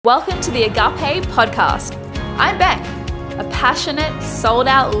Welcome to the Agape Podcast. I'm Beck, a passionate,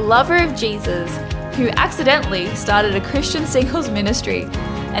 sold-out lover of Jesus who accidentally started a Christian singles ministry,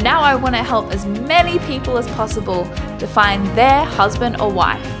 and now I want to help as many people as possible to find their husband or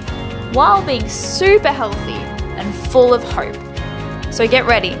wife while being super healthy and full of hope. So get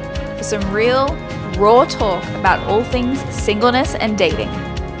ready for some real, raw talk about all things singleness and dating.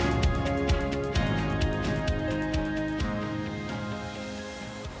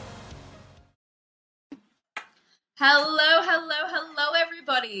 Hello,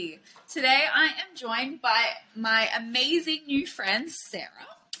 everybody. Today I am joined by my amazing new friend, Sarah.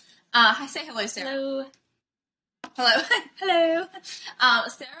 Say hello, Sarah. Hello.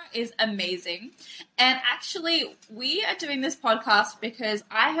 Sarah is amazing. And actually, we are doing this podcast because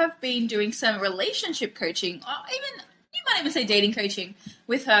I have been doing some relationship coaching, or even, you might even say dating coaching,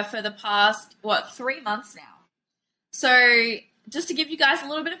 with her for the past, 3 months now. So just to give you guys a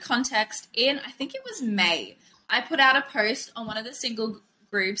little bit of context, I think it was May, I put out a post on one of the single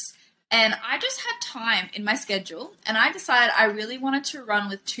groups, and I just had time in my schedule, and I decided I really wanted to run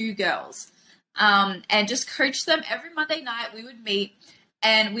with 2 girls and just coach them. Every Monday night we would meet,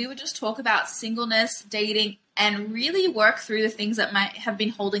 and we would just talk about singleness, dating, and really work through the things that might have been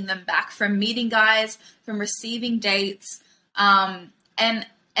holding them back from meeting guys, from receiving dates. And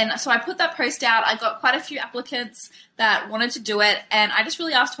so I put that post out. I got quite a few applicants that wanted to do it, and I just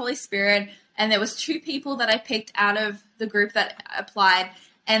really asked Holy Spirit. And there was 2 people that I picked out of the group that applied,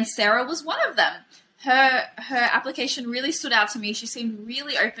 and Sarah was one of them. Her application really stood out to me. She seemed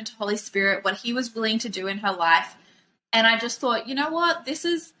really open to Holy Spirit, what He was willing to do in her life. And I just thought, you know what, this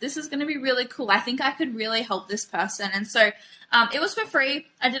is going to be really cool. I think I could really help this person. And so it was for free.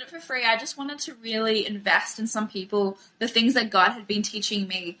 I did it for free. I just wanted to really invest in some people, the things that God had been teaching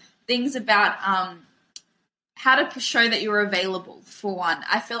me, things about how to show that you're available, for one.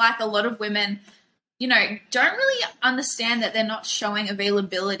 I feel like a lot of women, don't really understand that they're not showing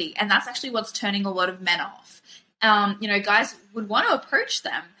availability, and that's actually what's turning a lot of men off. Guys would want to approach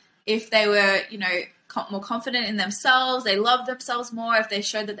them if they were, more confident in themselves, they loved themselves more, if they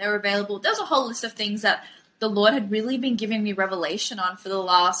showed that they were available. There's a whole list of things that the Lord had really been giving me revelation on for the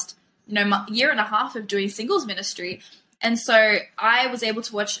last, year and a half of doing singles ministry. And so I was able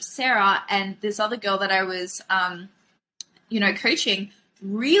to watch Sarah and this other girl that I was, coaching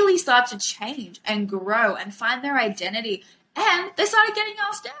really start to change and grow and find their identity. And they started getting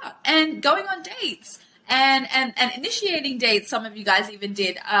asked out and going on dates and initiating dates. Some of you guys even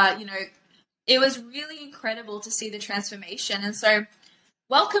did. It was really incredible to see the transformation. And so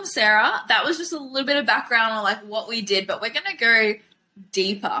welcome, Sarah. That was just a little bit of background on what we did, but we're going to go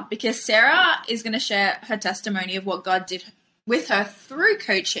deeper because Sarah is going to share her testimony of what God did with her through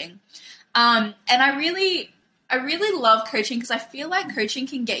coaching. And I really love coaching because I feel like coaching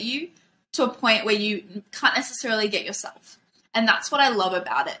can get you to a point where you can't necessarily get yourself. And that's what I love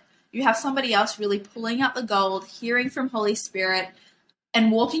about it. You have somebody else really pulling out the gold, hearing from Holy Spirit,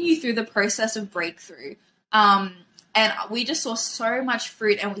 and walking you through the process of breakthrough. And we just saw so much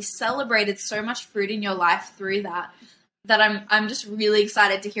fruit, and we celebrated so much fruit in your life through that I'm just really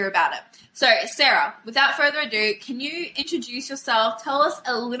excited to hear about it. So, Sarah, without further ado, can you introduce yourself? Tell us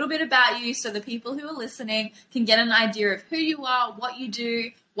a little bit about you so the people who are listening can get an idea of who you are, what you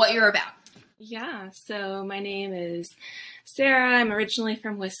do, what you're about. Yeah, so my name is Sarah. I'm originally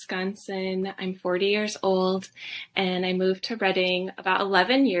from Wisconsin. I'm 40 years old, and I moved to Reading about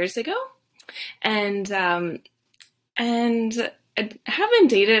 11 years ago. And I haven't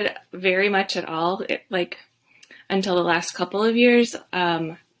dated very much at all, until the last couple of years,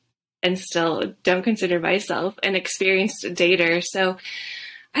 and still don't consider myself an experienced dater. So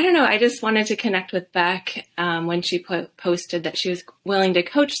I don't know. I just wanted to connect with Beck when she posted that she was willing to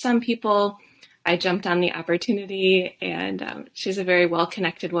coach some people. I jumped on the opportunity, and she's a very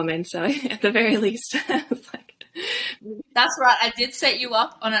well-connected woman. So at the very least, I was like, that's right. I did set you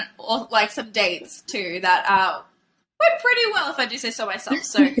up on some dates too that went pretty well, if I do say so myself.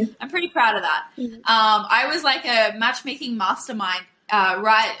 So I'm pretty proud of that. I was like a matchmaking mastermind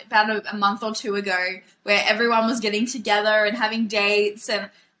right about a month or 2 ago, where everyone was getting together and having dates, and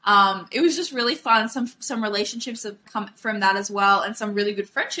it was just really fun. Some relationships have come from that as well, and some really good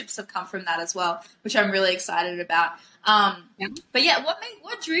friendships have come from that as well, which I'm really excited about. But yeah,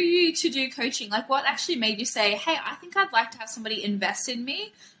 what drew you to do coaching? What actually made you say, hey, I think I'd like to have somebody invest in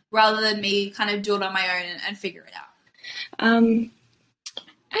me rather than me kind of do it on my own and figure it out?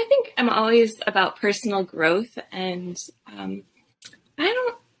 I think I'm always about personal growth, and I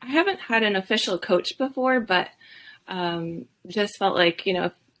haven't had an official coach before, but just felt like,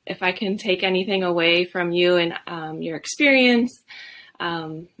 if I can take anything away from you and your experience,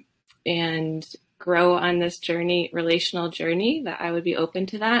 and grow on this journey, relational journey, that I would be open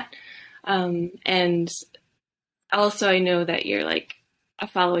to that. And also I know that you're like a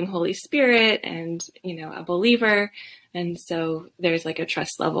following Holy Spirit and, a believer. And so there's like a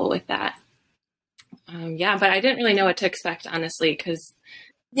trust level with that. But I didn't really know what to expect, honestly, because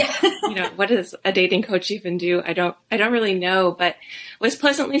what does a dating coach even do? I don't really know, but was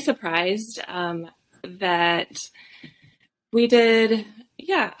pleasantly surprised that we did,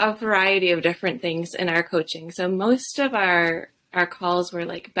 a variety of different things in our coaching. So most of our calls were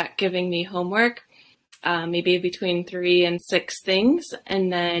like Beck giving me homework, maybe between 3 and 6 things.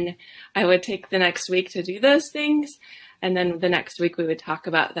 And then I would take the next week to do those things. And then the next week we would talk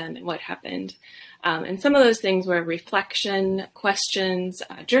about them and what happened. And some of those things were reflection questions,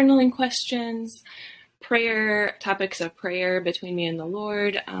 journaling questions, prayer, topics of prayer between me and the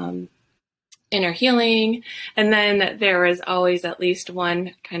Lord, inner healing. And then there was always at least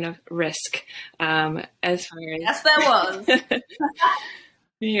one kind of risk, as far as... Yes, there was.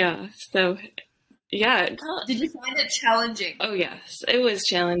 Yeah. So, yeah. Did you find it challenging? Oh, yes. It was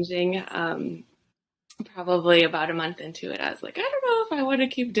challenging. Probably about a month into it, I was like, I don't know if I want to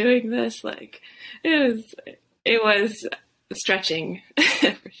keep doing this. Like, it was stretching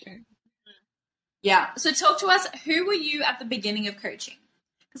for sure. Yeah. So talk to us. Who were you at the beginning of coaching?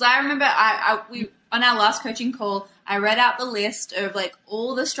 Because I remember we on our last coaching call, I read out the list of like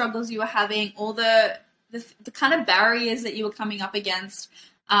all the struggles you were having, all the kind of barriers that you were coming up against.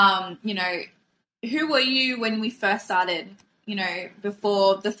 Who were you when we first started?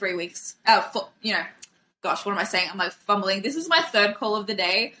 Before the 3 weeks. Gosh, what am I saying? I'm like fumbling. This is my 3rd call of the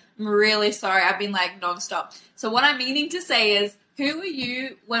day. I'm really sorry. I've been like nonstop. So what I'm meaning to say is, who were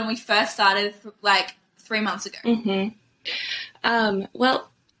you when we first started like 3 months ago? Mm-hmm. Well,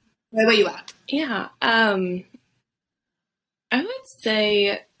 where were you at? Yeah. I would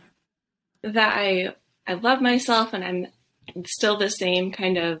say that I love myself, and I'm still the same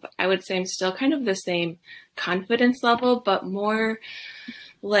kind of, I would say I'm still kind of the same confidence level, but more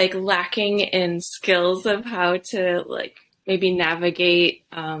like lacking in skills of how to like maybe navigate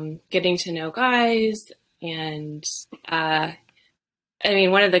getting to know guys. And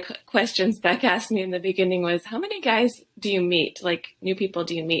one of the questions Beck asked me in the beginning was, how many guys do you meet, like new people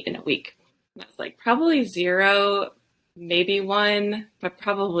do you meet in a week? And I was like, probably 0, maybe 1, but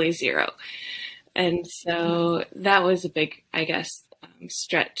probably 0. And so that was a big, I guess,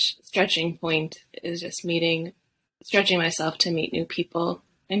 stretching point, is just stretching myself to meet new people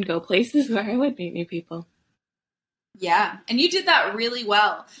and go places where I would meet new people. Yeah, and you did that really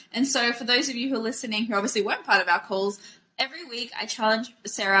well. And so for those of you who are listening who obviously weren't part of our calls, every week I challenge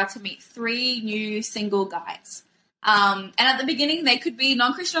Sarah to meet 3 new single guys. And at the beginning, they could be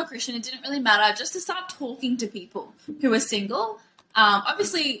non-Christian or Christian. It didn't really matter, just to start talking to people who are single.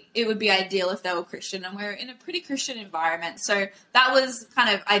 Obviously, it would be ideal if they were Christian, and we're in a pretty Christian environment. So that was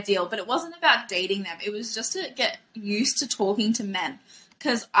kind of ideal, but it wasn't about dating them. It was just to get used to talking to men.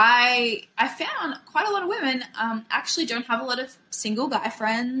 Because I found quite a lot of women actually don't have a lot of single guy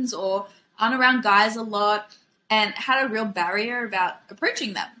friends or aren't around guys a lot, and had a real barrier about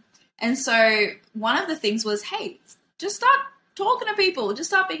approaching them. And so one of the things was, hey, just start talking to people,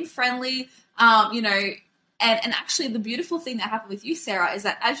 just start being friendly, and actually the beautiful thing that happened with you, Sarah, is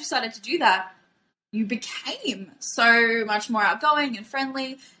that as you started to do that, you became so much more outgoing and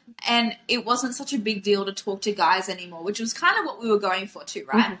friendly, and it wasn't such a big deal to talk to guys anymore, which was kind of what we were going for too,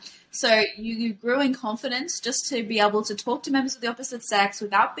 right? Mm-hmm. So you grew in confidence just to be able to talk to members of the opposite sex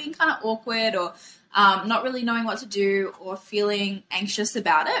without being kind of awkward or not really knowing what to do or feeling anxious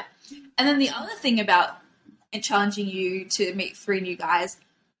about it. And then the other thing about challenging you to meet 3 new guys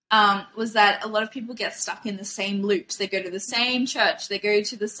was that a lot of people get stuck in the same loops. They go to the same church, they go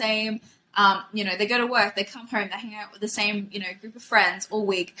to the same they go to work, they come home, they hang out with the same, group of friends all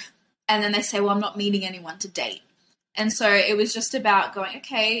week. And then they say, well, I'm not meeting anyone to date. And so it was just about going,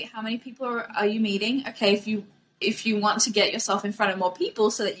 okay, how many people are you meeting? Okay, if you want to get yourself in front of more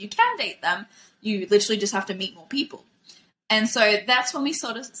people so that you can date them, you literally just have to meet more people. And so that's when we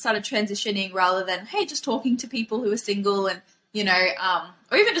sort of started transitioning, rather than, hey, just talking to people who are single and,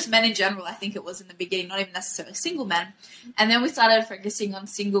 or even just men in general. I think it was in the beginning, not even necessarily single men. And then we started focusing on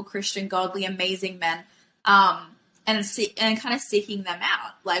single, Christian, godly, amazing men, and kind of seeking them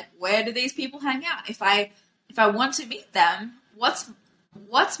out. Like, where do these people hang out? If I want to meet them, what's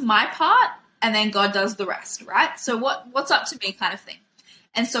my part? And then God does the rest, right? So what's up to me, kind of thing.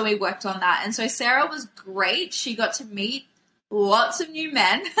 And so we worked on that. And so Sarah was great. She got to meet lots of new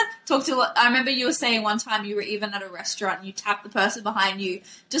men. I remember you were saying one time you were even at a restaurant and you tapped the person behind you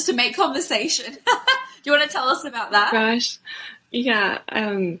just to make conversation. Do you want to tell us about that? Gosh. Yeah.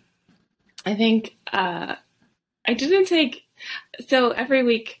 I think I didn't take, so every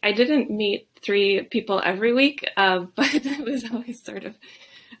week, I didn't meet 3 people every week, but it was always sort of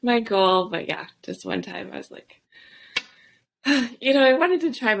my goal. But yeah, just one time I was like, I wanted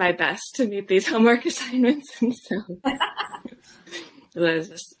to try my best to meet these homework assignments. And so I was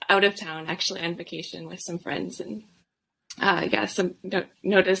just out of town, actually on vacation with some friends. And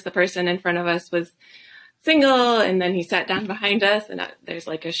noticed the person in front of us was single. And then he sat down behind us. And there's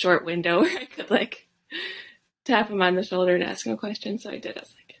like a short window where I could like tap him on the shoulder and ask him a question. So I did. I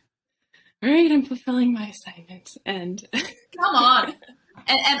was like, all right, I'm fulfilling my assignment. And come on.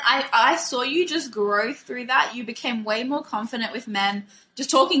 And I saw you just grow through that. You became way more confident with men,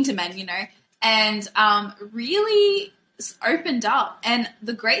 just talking to men, and really opened up. And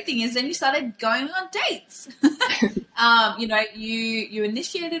the great thing is then you started going on dates. You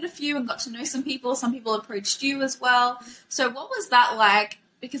initiated a few and got to know some people. Some people approached you as well. So what was that like?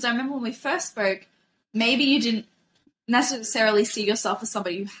 Because I remember when we first spoke, maybe you didn't necessarily see yourself as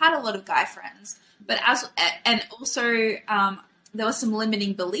somebody who had a lot of guy friends, but also there were some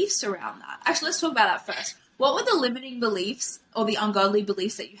limiting beliefs around that. Actually, let's talk about that first. What were the limiting beliefs or the ungodly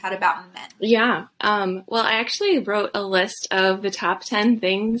beliefs that you had about men? Yeah. Well, I actually wrote a list of the top 10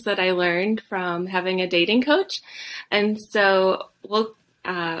 things that I learned from having a dating coach. And so we'll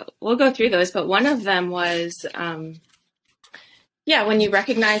go through those. But one of them was, when you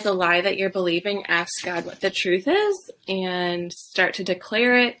recognize a lie that you're believing, ask God what the truth is and start to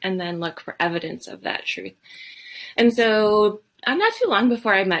declare it and then look for evidence of that truth. And so not too long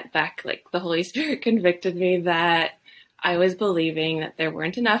before I met Beck, like the Holy Spirit convicted me that I was believing that there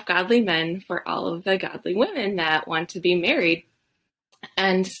weren't enough godly men for all of the godly women that want to be married.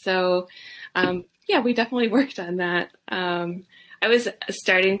 And so, we definitely worked on that. I was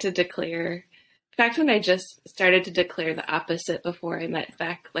starting to declare, in fact, when I just started to declare the opposite before I met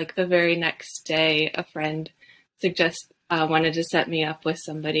Beck, like the very next day, a friend wanted to set me up with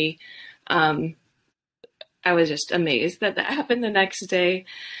somebody. I was just amazed that happened the next day.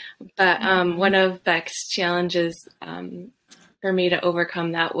 But one of Beck's challenges for me to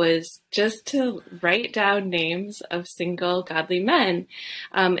overcome that was just to write down names of single godly men,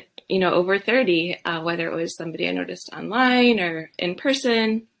 over 30, whether it was somebody I noticed online or in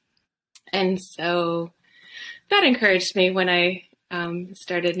person. And so that encouraged me when I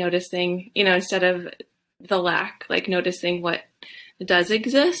started noticing, instead of the lack, like noticing what does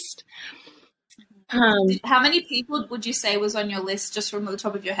exist. How many people would you say was on your list just from the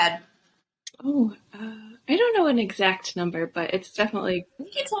top of your head? Oh, I don't know an exact number, but it's definitely... I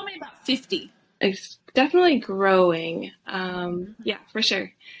think you told me about 50. It's definitely growing. Yeah, for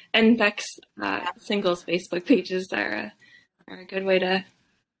sure. And Beck's singles Facebook pages are a good way to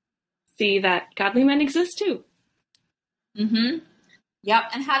see that godly men exist too. Mm-hmm. Yep.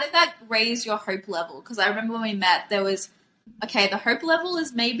 And how did that raise your hope level? Because I remember when we met, there was... okay, the hope level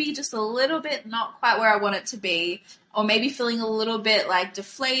is maybe just a little bit not quite where I want it to be, or maybe feeling a little bit like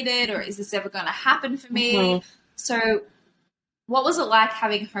deflated, or is this ever going to happen for me? Mm-hmm. So what was it like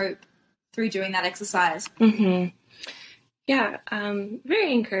having hope through doing that exercise? Mm-hmm. Yeah,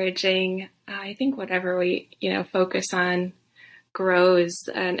 very encouraging. I think whatever we, focus on grows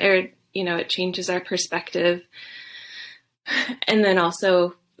it changes our perspective. And then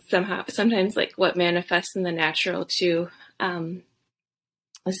also sometimes like what manifests in the natural too.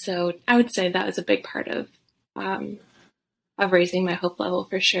 So I would say that was a big part of raising my hope level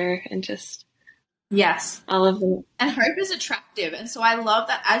for sure. And just, yes, all of them. And hope is attractive. And so I love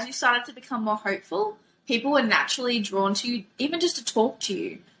that as you started to become more hopeful, people were naturally drawn to you, even just to talk to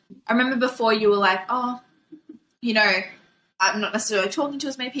you. I remember before you were like, I'm not necessarily talking to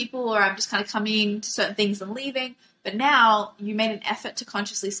as many people, or I'm just kind of coming to certain things and leaving. But now you made an effort to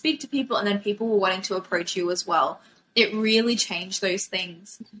consciously speak to people, and then people were wanting to approach you as well. It really changed those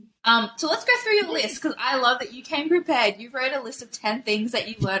things. So let's go through your list, because I love that you came prepared. You wrote a list of 10 things that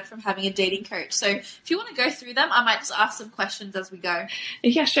you learned from having a dating coach. So if you want to go through them, I might just ask some questions as we go.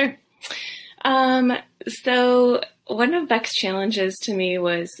 Yeah, sure. So one of Beck's challenges to me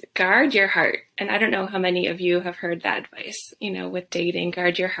was guard your heart. And I don't know how many of you have heard that advice, with dating,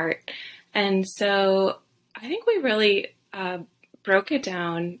 guard your heart. And so I think we really broke it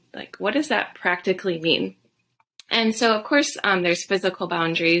down, like, what does that practically mean? And so, of course, there's physical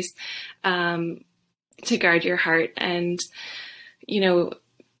boundaries to guard your heart. And,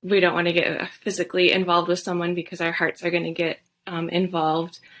 we don't want to get physically involved with someone because our hearts are going to get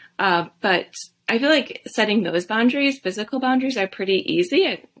involved. But I feel like setting those boundaries, physical boundaries, are pretty easy.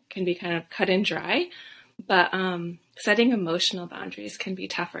 It can be kind of cut and dry. but setting emotional boundaries can be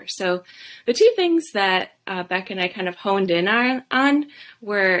tougher. So the two things that Beck and I kind of honed in on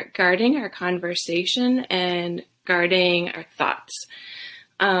were guarding our conversation and guarding our thoughts.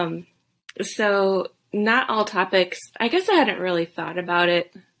 So not all topics, I guess I hadn't really thought about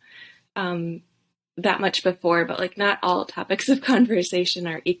it that much before, but like not all topics of conversation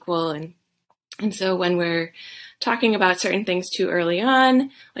are equal. And so when we're talking about certain things too early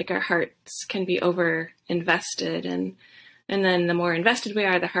on, like our hearts can be over invested, and then the more invested we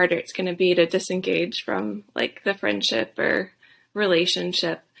are, the harder it's going to be to disengage from like the friendship or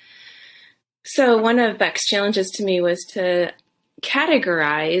relationship. So one of Beck's challenges to me was to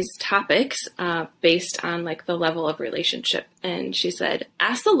categorize topics based on like the level of relationship. And she said,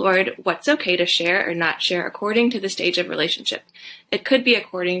 ask the Lord what's okay to share or not share according to the stage of relationship. It could be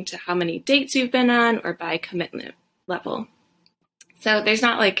according to how many dates you've been on or by commitment level. So there's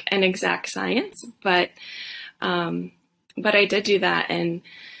not like an exact science, but I did do that and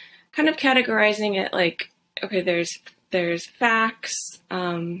kind of categorizing it like, okay, there's facts,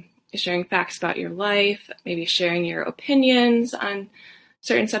 sharing facts about your life, maybe sharing your opinions on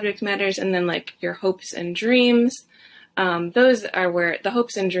certain subject matters, and then like your hopes and dreams. Those are where the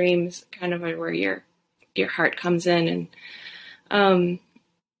hopes and dreams kind of are where your heart comes in. And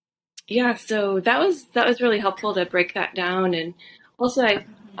so that was really helpful to break that down. And also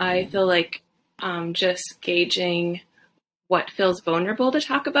I feel like just gauging what feels vulnerable to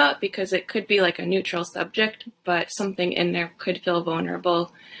talk about, because it could be like a neutral subject, but something in there could feel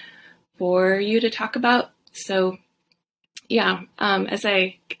vulnerable for you to talk about. So as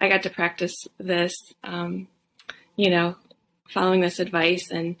I got to practice this, following this advice,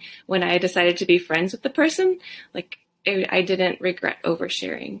 and when I decided to be friends with the person, like I didn't regret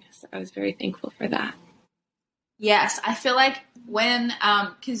oversharing. So I was very thankful for that. Yes, I feel like when,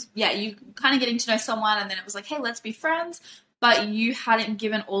 you kind of getting to know someone and then it was like, hey, let's be friends, but you hadn't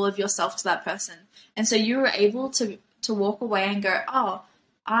given all of yourself to that person. And so you were able to walk away and go, oh,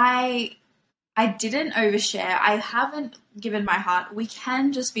 I didn't overshare. I haven't given my heart. We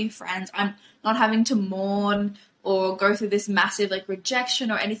can just be friends. I'm not having to mourn or go through this massive like rejection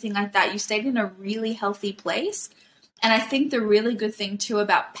or anything like that. You stayed in a really healthy place. And I think the really good thing too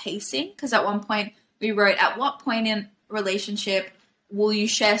about pacing, because at one point we wrote, at what point in relationship will you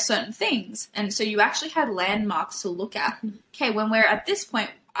share certain things? And so you actually had landmarks to look at. Okay, when we're at this point,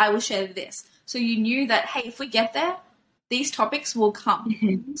 I will share this. So you knew that, hey, if we get there, these topics will come.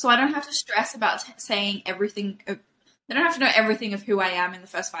 Mm-hmm. So I don't have to stress about saying everything. I don't have to know everything of who I am in the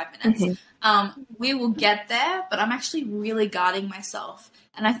first 5 minutes. Mm-hmm. We will get there, but I'm actually really guarding myself.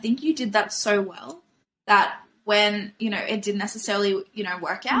 And I think you did that so well that when, it didn't necessarily,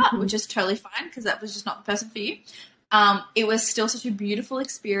 work out, mm-hmm. which is totally fine because that was just not the person for you. It was still such a beautiful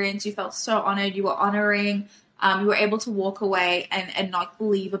experience. You felt so honored. You were honoring. You were able to walk away and not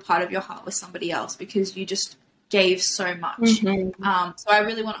leave a part of your heart with somebody else because you just gave so much. Mm-hmm. So I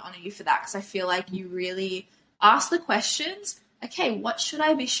really want to honor you for that because I feel like you really asked the questions. Okay, what should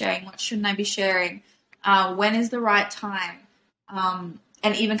I be sharing? What shouldn't I be sharing? When is the right time?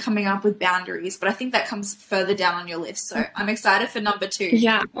 And even coming up with boundaries. But I think that comes further down on your list. So I'm excited for number 2.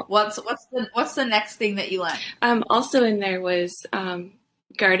 Yeah. What's the next thing that you learned? Also in there was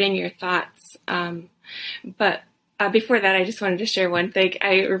guarding your thoughts. But before that, I just wanted to share one thing.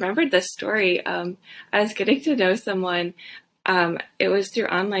 I remembered this story. I was getting to know someone. It was through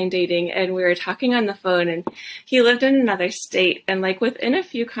online dating, and we were talking on the phone, and he lived in another state. And like within a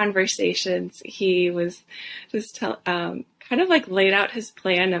few conversations, he was just kind of like laid out his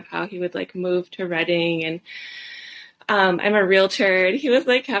plan of how he would like move to Reading. And I'm a realtor, and he was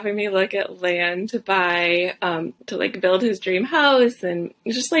like having me look at land to buy, to like build his dream house, and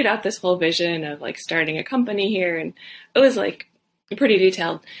he just laid out this whole vision of like starting a company here. And it was like pretty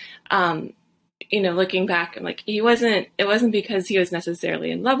detailed. Looking back, I'm like, it wasn't because he was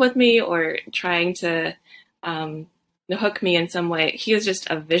necessarily in love with me or trying to hook me in some way. He was just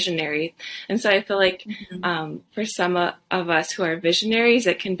a visionary. And so I feel like for some of us who are visionaries,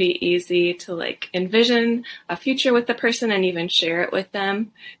 it can be easy to like envision a future with the person and even share it with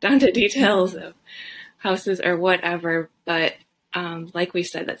them down to details of houses or whatever. But like we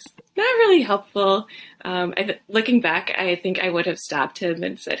said, that's not really helpful. Looking back, I think I would have stopped him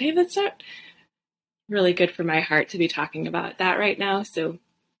and said, hey, that's not really good for my heart to be talking about that right now. So,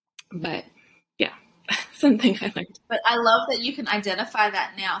 but yeah, something I learned. But I love that you can identify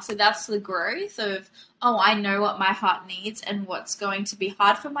that now. So that's the growth of, I know what my heart needs and what's going to be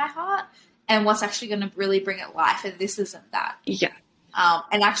hard for my heart and what's actually going to really bring it life. And this isn't that. Yeah.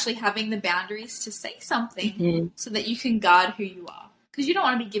 And actually having the boundaries to say something so that you can guard who you are. because you don't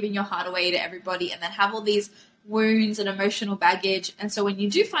want to be giving your heart away to everybody and then have all these wounds and emotional baggage. And so when you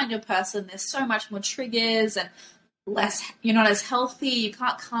do find your person, there's so much more triggers and less, you're not as healthy. You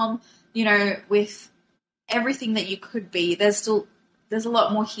can't come, with everything that you could be. There's a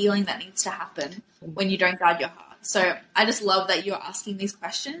lot more healing that needs to happen when you don't guard your heart. So I just love that you're asking these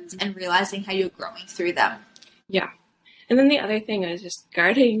questions and realizing how you're growing through them. Yeah. And then the other thing is just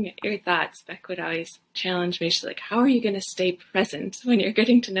guarding your thoughts. Beck would always challenge me. She's like, how are you going to stay present when you're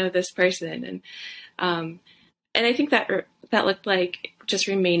getting to know this person? And I think that looked like just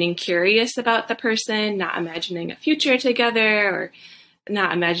remaining curious about the person, not imagining a future together or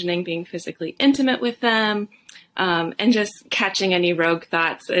not imagining being physically intimate with them, and just catching any rogue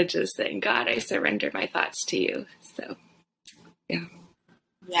thoughts and just saying, God, I surrender my thoughts to you. So, yeah.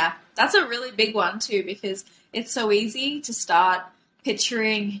 Yeah, that's a really big one too, because it's so easy to start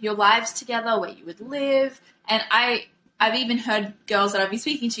picturing your lives together, where you would live. And I've even heard girls that I've been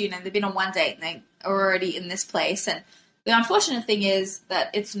speaking to, they've been on one date and they're already in this place. And the unfortunate thing is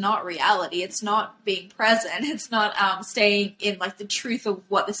that it's not reality. It's not being present. It's not staying in like the truth of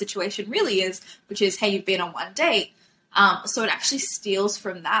what the situation really is, which is, hey, you've been on one date. So it actually steals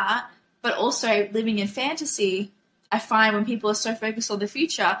from that. But also living in fantasy, I find when people are so focused on the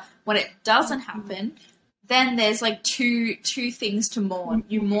future, when it doesn't happen, then there's like two things to mourn.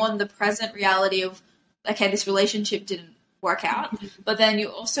 You mourn the present reality of, okay, this relationship didn't work out, but then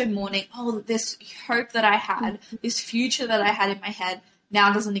you're also mourning, this hope that I had, this future that I had in my head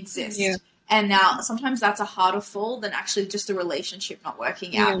now doesn't exist. Yeah. And now sometimes that's a harder fall than actually just the relationship not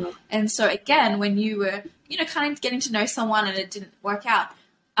working out. Yeah. And so again, when you were, kind of getting to know someone and it didn't work out,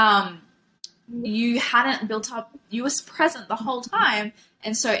 you hadn't built up, you was present the whole time.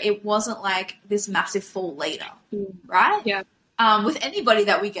 And so it wasn't like this massive fall later, right? Yeah. With anybody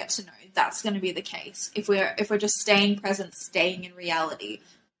that we get to know, that's going to be the case. If we're just staying present, staying in reality,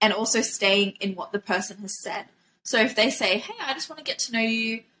 and also staying in what the person has said. So if they say, hey, I just want to get to know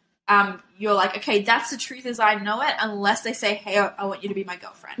you, you're like, okay, that's the truth as I know it, unless they say, hey, I want you to be my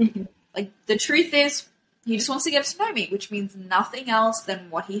girlfriend. Mm-hmm. Like the truth is he just wants to get to know me, which means nothing else than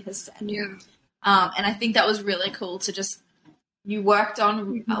what he has said. Yeah. And I think that was really cool to just, you worked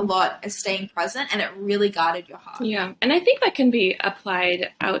on a lot as staying present, and it really guarded your heart. Yeah. And I think that can be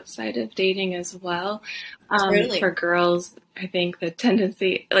applied outside of dating as well. Totally. For girls, I think the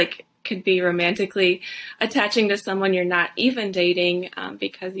tendency could be romantically attaching to someone you're not even dating,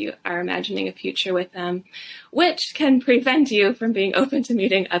 because you are imagining a future with them, which can prevent you from being open to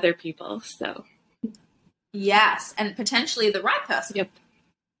meeting other people. So yes. And potentially the right person. Yep.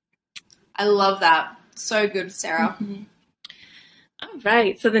 I love that. So good, Sarah. Mm-hmm. All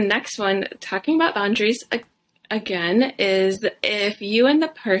right. So the next one, talking about boundaries again, is if you and the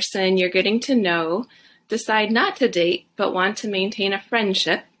person you're getting to know decide not to date but want to maintain a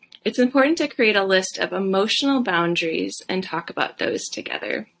friendship, it's important to create a list of emotional boundaries and talk about those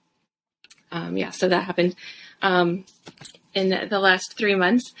together. So that happened in the last 3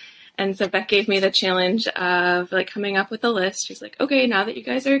 months. And so Beck gave me the challenge of coming up with a list. She's like, okay, now that you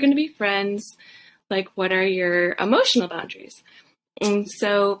guys are going to be friends, what are your emotional boundaries? And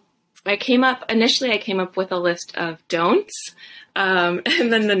so initially I came up with a list of don'ts. And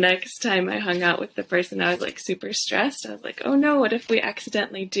then the next time I hung out with the person, I was super stressed. I was like, oh no, what if we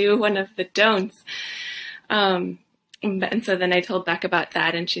accidentally do one of the don'ts? And so then I told Beck about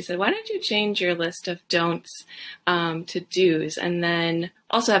that, and she said, why don't you change your list of don'ts to do's, and then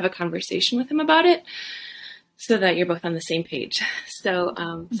also have a conversation with him about it so that you're both on the same page.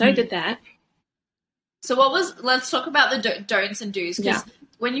 So I did that. So let's talk about the don'ts and do's, because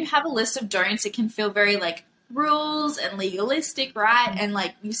when you have a list of don'ts, it can feel very rules and legalistic, right? And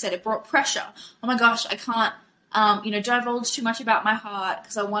like you said, it brought pressure. Oh my gosh, I can't, divulge too much about my heart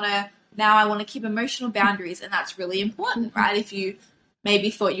because I want to keep emotional boundaries, and that's really important, right? If you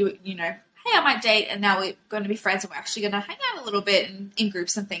maybe thought hey, I might date, and now we're going to be friends and we're actually going to hang out a little bit in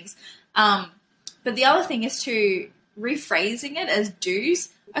groups and things. But the other thing is to rephrasing it as do's.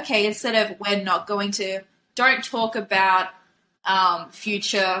 Okay, instead of don't talk about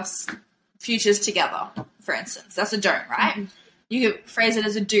futures together, for instance. That's a don't, right? Mm-hmm. You could phrase it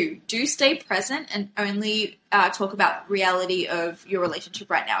as a do. Do stay present and only talk about reality of your relationship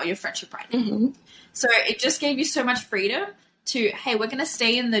right now, your friendship right now. Mm-hmm. So it just gave you so much freedom to, hey, we're going to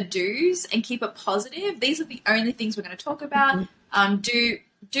stay in the do's and keep it positive. These are the only things we're going to talk about. Mm-hmm.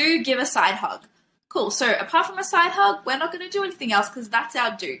 Do give a side hug. Cool. So apart from a side hug, we're not going to do anything else because that's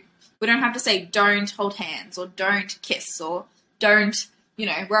our do. We don't have to say don't hold hands or don't kiss or don't,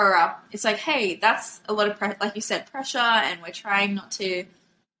 rah. It's like, hey, that's a lot of, like you said, pressure, and we're trying not to,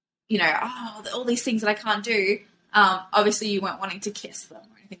 all these things that I can't do. Obviously, you weren't wanting to kiss them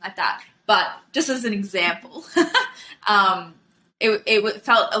or anything like that, but just as an example, it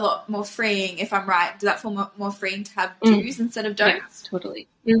felt a lot more freeing, if I'm right. Does that feel more freeing to have do's instead of don'ts? Yeah, totally.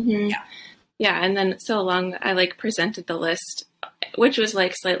 Mm-hmm. Yeah, and then so along, I like presented the list, which was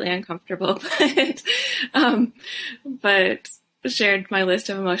like slightly uncomfortable, but shared my list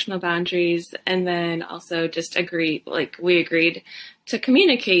of emotional boundaries, and then also just we agreed to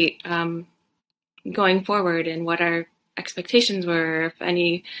communicate going forward and what our expectations were, if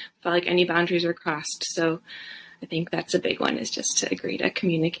any, felt like any boundaries were crossed. So I think that's a big one, is just to agree to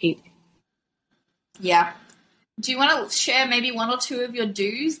communicate. Yeah. Do you want to share maybe one or two of your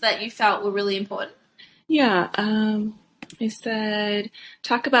do's that you felt were really important? Yeah. I said,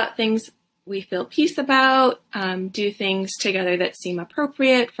 talk about things we feel peace about, do things together that seem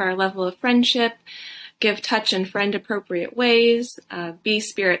appropriate for our level of friendship, give touch and friend appropriate ways, be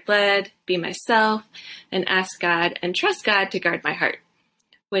spirit-led, be myself, and ask God and trust God to guard my heart,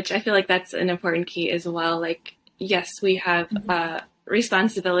 which I feel like that's an important key as well. Like, yes, we have a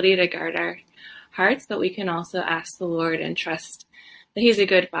responsibility to guard our hearts, but we can also ask the Lord and trust that He's a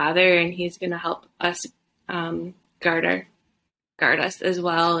good Father and He's going to help us guard us as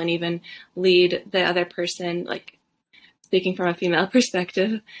well, and even lead the other person, like speaking from a female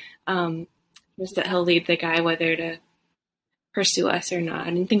perspective, just that He'll lead the guy whether to pursue us or not,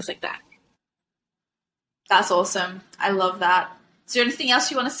 and things like that. That's awesome. I love that. Is there anything else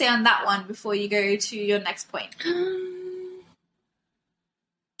you want to say on that one before you go to your next point?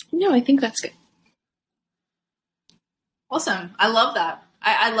 No, I think that's good. Awesome. I love that.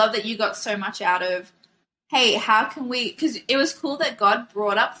 I love that you got so much out of, hey, how can we, because it was cool that God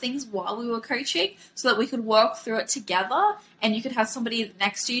brought up things while we were coaching so that we could work through it together, and you could have somebody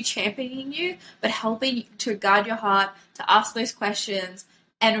next to you championing you, but helping to guard your heart, to ask those questions.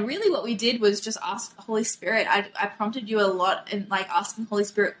 And really what we did was just ask the Holy Spirit. I prompted you a lot in like asking Holy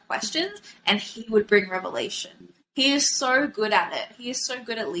Spirit questions, and He would bring revelation. He is so good at it. He is so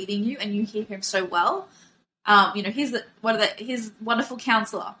good at leading you, and you hear Him so well. He's he's wonderful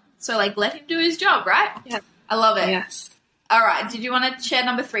counselor. So, like, let Him do His job, right? Yeah. I love it. Yes. All right. Did you want to share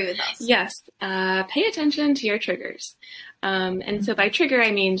number 3 with us? Yes. Pay attention to your triggers. And so by trigger,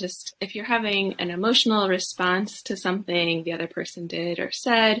 I mean just if you're having an emotional response to something the other person did or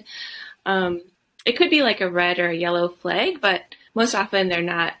said, it could be like a red or a yellow flag, but most often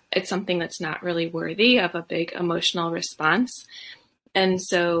it's something that's not really worthy of a big emotional response. And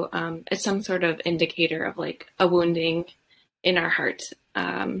so it's some sort of indicator of like a wounding in our heart,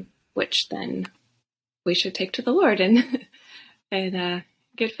 which then we should take to the Lord and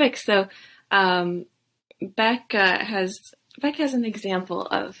get fixed. So Beck has an example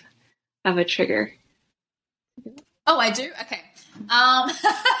of a trigger. Oh, I do? Okay.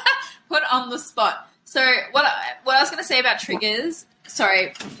 Put on the spot. So what I was going to say about triggers,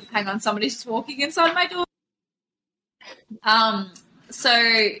 sorry, hang on, somebody's just walking inside my door.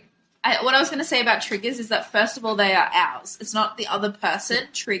 What I was going to say about triggers is that, first of all, they are ours. It's not the other person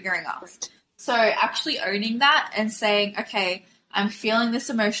triggering us. So actually owning that and saying, okay, I'm feeling this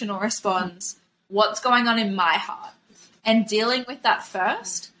emotional response. What's going on in my heart? And dealing with that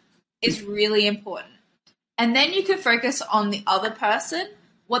first is really important. And then you can focus on the other person.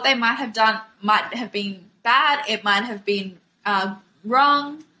 What they might have done might have been bad. It might have been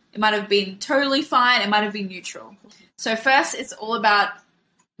wrong. It might have been totally fine. It might have been neutral. So first, it's all about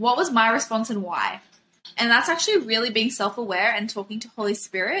what was my response and why. And that's actually really being self-aware and talking to Holy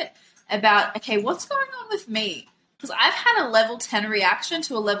Spirit about, okay, what's going on with me? Because I've had a level 10 reaction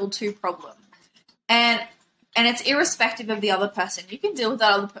to a level 2 problem. And it's irrespective of the other person. You can deal with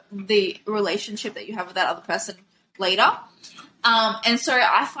the relationship that you have with that other person later. And so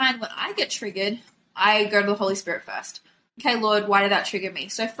I find when I get triggered, I go to the Holy Spirit first. Okay, Lord, why did that trigger me?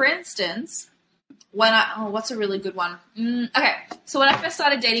 So for instance, what's a really good one? Okay, so when I first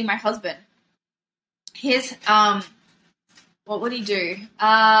started dating my husband, what would he do?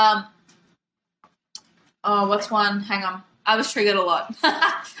 What's one? Hang on. I was triggered a lot.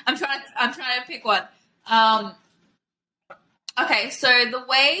 I'm trying to pick one. So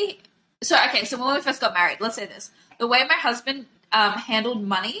when we first got married, let's say this. The way my husband handled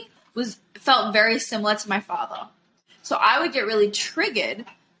money felt very similar to my father. So I would get really triggered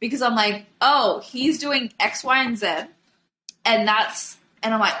because I'm like, oh, he's doing X, Y, and Z. And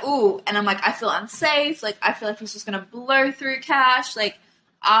I'm like, ooh. And I'm like, I feel unsafe. Like, I feel like he's just going to blow through cash. Like,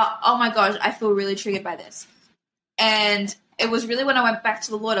 oh my gosh, I feel really triggered by this. And it was really when I went back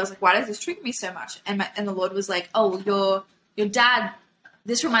to the Lord, I was like, why does this trigger me so much? And the Lord was like, oh, your dad,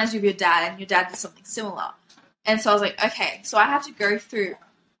 this reminds you of your dad, and your dad did something similar. And so I was like, okay. So I had to go through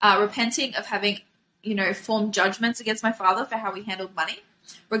repenting of having formed judgments against my father for how he handled money,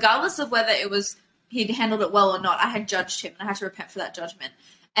 regardless of whether he'd handled it well or not. I had judged him, and I had to repent for that judgment.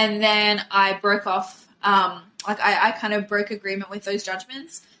 And then I broke off, I kind of broke agreement with those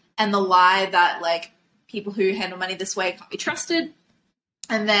judgments and the lie that, like, people who handle money this way can't be trusted.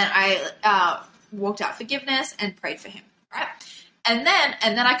 And then I walked out forgiveness and prayed for him, right? And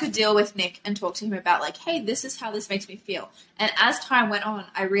then I could deal with Nick and talk to him about, like, hey, this is how this makes me feel. And as time went on,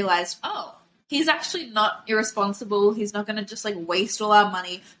 I realized, oh, he's actually not irresponsible. He's not going to just, like, waste all our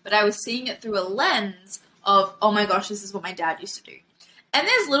money. But I was seeing it through a lens of, oh my gosh, this is what my dad used to do. And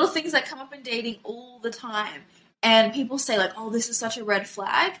there's little things that come up in dating all the time. And people say, like, oh, this is such a red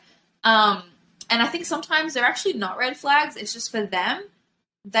flag. And I think sometimes they're actually not red flags. It's just for them.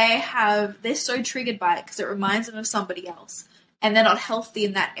 They're so triggered by it because it reminds them of somebody else. And they're not healthy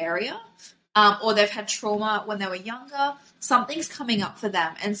in that area. Or they've had trauma when they were younger. Something's coming up for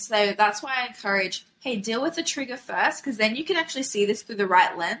them. And so that's why I encourage, hey, deal with the trigger first, because then you can actually see this through the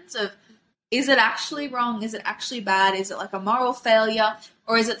right lens of, is it actually wrong? Is it actually bad? Is it like a moral failure?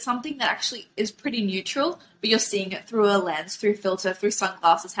 Or is it something that actually is pretty neutral, but you're seeing it through a lens, through filter, through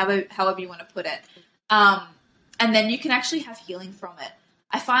sunglasses, however you want to put it. And then you can actually have healing from it.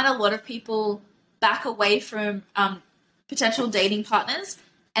 I find a lot of people back away from potential dating partners,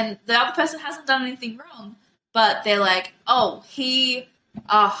 and the other person hasn't done anything wrong, but they're like, oh,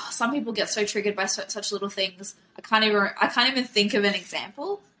 some people get so triggered by such little things. I can't even think of an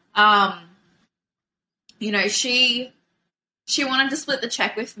example. She wanted to split the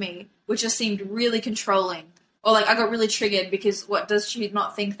check with me, which just seemed really controlling. Or, like, I got really triggered because what does she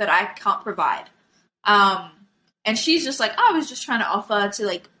not think that I can't provide? And she's just like, oh, I was just trying to offer to,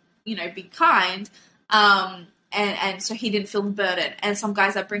 like, be kind. And so he didn't feel the burden. And some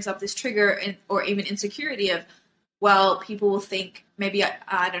guys, that brings up this trigger or even insecurity of, well, people will think maybe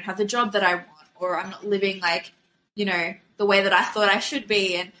I don't have the job that I want, or I'm not living, like, the way that I thought I should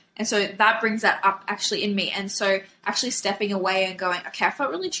be. And so that brings that up actually in me. And so actually stepping away and going, okay, I felt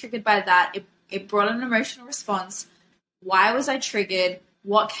really triggered by that. It brought an emotional response. Why was I triggered?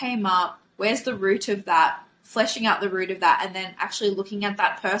 What came up? Where's the root of that? Fleshing out the root of that, and then actually looking at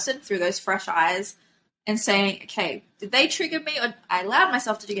that person through those fresh eyes and saying, okay, did they trigger me, or I allowed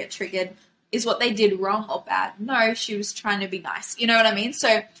myself to get triggered? Is what they did wrong or bad? No, she was trying to be nice. You know what I mean?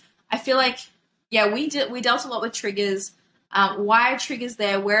 So I feel like, yeah, we dealt a lot with triggers. Why are triggers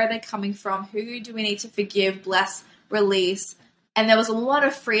there? Where are they coming from? Who do we need to forgive, bless, release? And there was a lot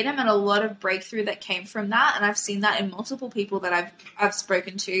of freedom and a lot of breakthrough that came from that. And I've seen that in multiple people that I've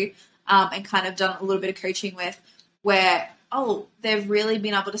spoken to and kind of done a little bit of coaching with, where, oh, they've really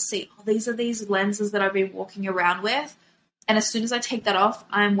been able to see, oh, these are these lenses that I've been walking around with. And as soon as I take that off,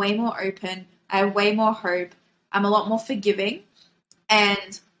 I'm way more open. I have way more hope. I'm a lot more forgiving.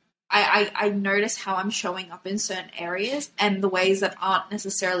 And I notice how I'm showing up in certain areas and the ways that aren't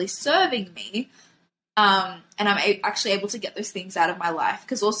necessarily serving me. And I'm actually able to get those things out of my life.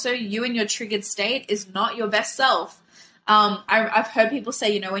 Because also, you in your triggered state is not your best self. I've heard people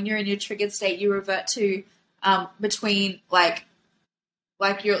say, when you're in your triggered state, you revert to between like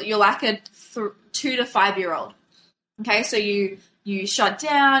you're like a 2 to 5 year old. Okay, so you shut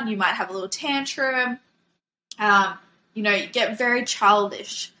down. You might have a little tantrum. You get very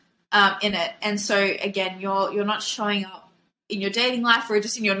childish in it, and so again, you're not showing up in your dating life or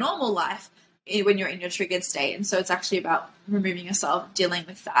just in your normal life when you're in your triggered state. And so it's actually about removing yourself, dealing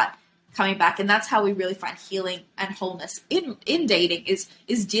with that, coming back. And that's how we really find healing and wholeness in dating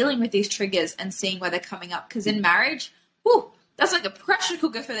is dealing with these triggers and seeing where they're coming up. Because in marriage, that's like a pressure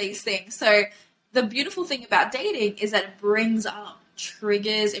cooker for these things. So the beautiful thing about dating is that it brings up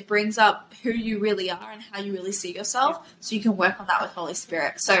triggers, it brings up who you really are and how you really see yourself, so you can work on that with Holy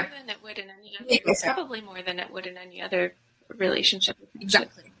Spirit. So more than it would in any other, probably more than it would in any other relationship.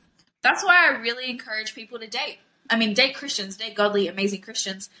 Exactly. That's why I really encourage people to date. I mean, date Christians, date godly, amazing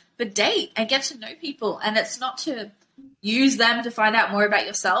Christians, but date and get to know people. And it's not to use them to find out more about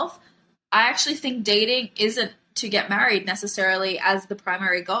yourself. I actually think dating isn't to get married necessarily as the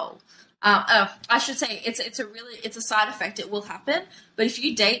primary goal. I should say it's a side effect. It will happen. But if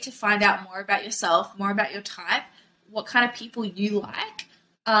you date to find out more about yourself, more about your type, what kind of people you like,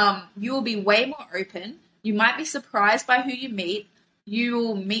 you will be way more open. You might be surprised by who you meet. You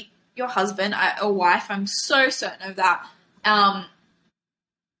will meet your husband or wife. I'm so certain of that.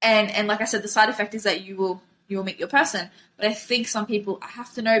 And like I said, the side effect is that you will meet your person. But I think some people, I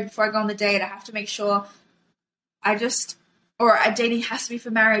have to know before I go on the date. I have to make sure dating has to be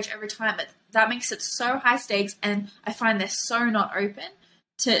for marriage every time. But that makes it so high stakes, and I find they're so not open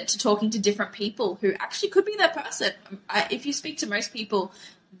to talking to different people who actually could be that person. If you speak to most people,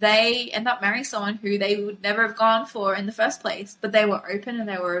 they end up marrying someone who they would never have gone for in the first place, but they were open and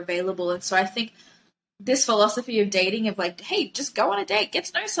they were available. And so I think this philosophy of dating, of like, hey, just go on a date, get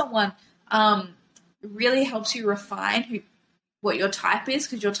to know someone, really helps you refine what your type is,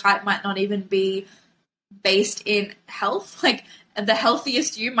 because your type might not even be based in health. Like, the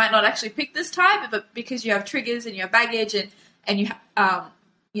healthiest you might not actually pick this type, but because you have triggers and you have baggage and you have,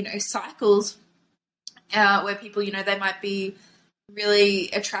 cycles where people, they might be really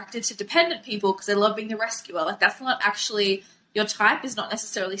attracted to dependent people because they love being the rescuer. Like, that's not actually, your type is not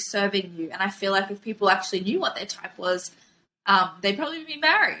necessarily serving you. And I feel like if people actually knew what their type was, they'd probably be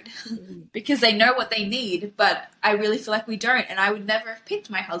married because they know what they need. But I really feel like we don't. And I would never have picked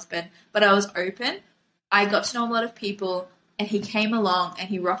my husband, but I was open. I got to know a lot of people, and he came along and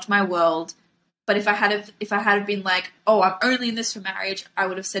he rocked my world. But if I had been like, oh, I'm only in this for marriage, I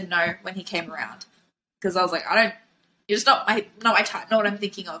would have said no when he came around, because I was like, you're just not my type, not what I'm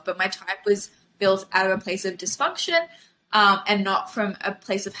thinking of. But my type was built out of a place of dysfunction, and not from a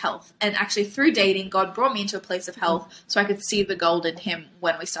place of health. And actually, through dating, God brought me into a place of health, so I could see the gold in him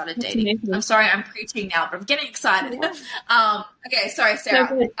when we started dating. I'm sorry, I'm preaching now, but I'm getting excited. Okay, sorry, Sarah.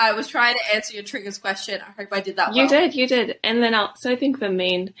 So I was trying to answer your triggers question. I hope I did that well. You did. And then so I think the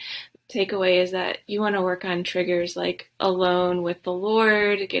main takeaway is that you want to work on triggers like alone with the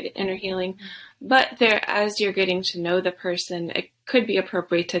Lord, get inner healing. But as you're getting to know the person, it could be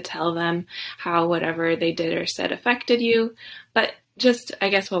appropriate to tell them how whatever they did or said affected you. But just, I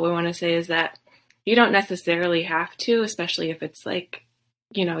guess what we want to say is that you don't necessarily have to, especially if it's like,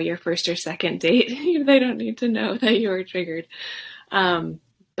 your first or second date. They don't need to know that you were triggered.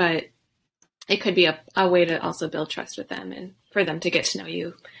 But it could be a way to also build trust with them and for them to get to know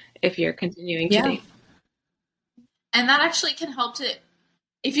you if you're continuing to date. And that actually can help to,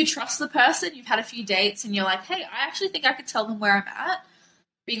 if you trust the person, you've had a few dates and you're like, hey, I actually think I could tell them where I'm at.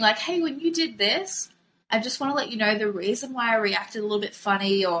 Being like, hey, when you did this, I just want to let you know the reason why I reacted a little bit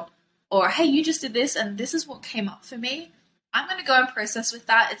funny, or hey, you just did this and this is what came up for me. I'm going to go and process with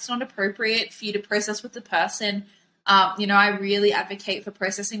that. It's not appropriate for you to process with the person. I really advocate for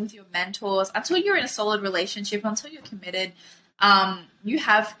processing with your mentors until you're in a solid relationship, until you're committed. You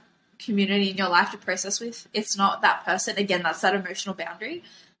have community in your life to process with. It's not that person. Again, that's that emotional boundary.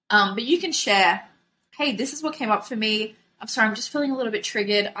 But you can share, hey, this is what came up for me. I'm sorry, I'm just feeling a little bit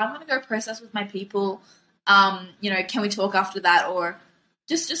triggered. I'm going to go process with my people. Can we talk after that? Or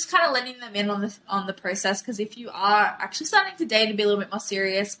just kind of letting them in on the process. Because if you are actually starting to date and be a little bit more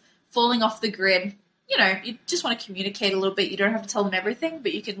serious, falling off the grid, you just want to communicate a little bit. You don't have to tell them everything,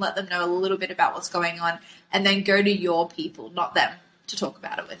 but you can let them know a little bit about what's going on, and then go to your people, not them, to talk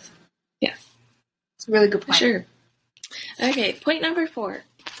about it with. Yes. It's a really good point. Sure. Okay, point number 4.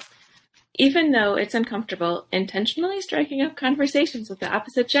 Even though it's uncomfortable, intentionally striking up conversations with the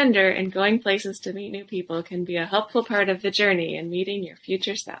opposite gender and going places to meet new people can be a helpful part of the journey in meeting your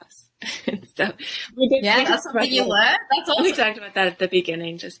future spouse. So that's something you learned. That's awesome. We talked about that at the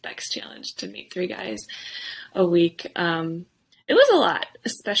beginning, just Beck's challenge to meet 3 guys a week. It was a lot,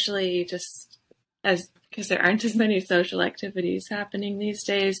 especially just because there aren't as many social activities happening these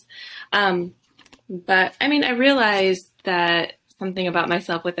days. But I mean, I realized that something about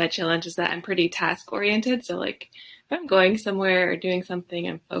myself with that challenge is that I'm pretty task oriented. So like if I'm going somewhere or doing something,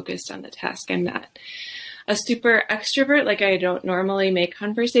 I'm focused on the task. I'm not a super extrovert. Like I don't normally make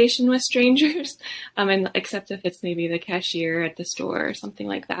conversation with strangers, except if it's maybe the cashier at the store or something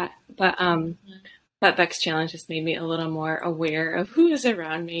like that. But Beck's challenge has made me a little more aware of who is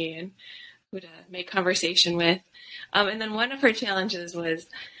around me and who to make conversation with. And then one of her challenges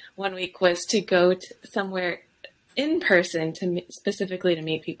one week was to go to somewhere in person specifically to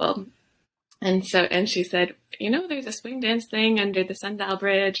meet people. And she said, there's a swing dance thing under the Sundial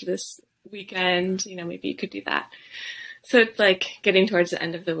Bridge this weekend, maybe you could do that. So it's like getting towards the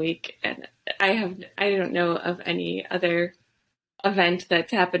end of the week, and I don't know of any other event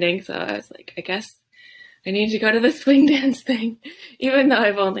that's happening. So I was like, I guess I need to go to the swing dance thing, even though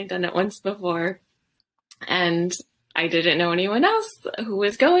I've only done it once before. And I didn't know anyone else who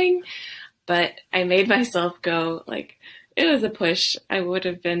was going, but I made myself go. Like, it was a push. I would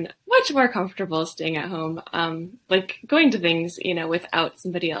have been much more comfortable staying at home. Like going to things, without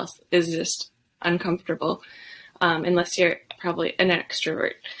somebody else is just uncomfortable, unless you're probably an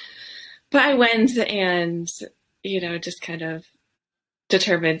extrovert. But I went and, just kind of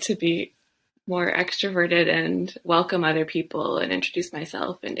determined to be more extroverted and welcome other people and introduce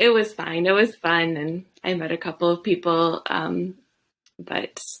myself. And it was fine. It was fun. And I met a couple of people.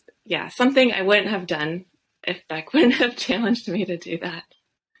 But yeah, something I wouldn't have done if Beck wouldn't have challenged me to do that.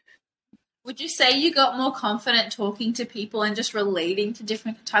 Would you say you got more confident talking to people and just relating to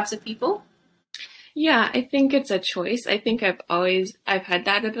different types of people? Yeah, I think it's a choice. I think I've had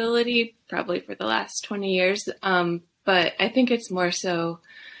that ability probably for the last 20 years. But I think it's more so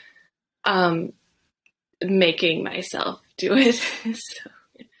making myself do it. So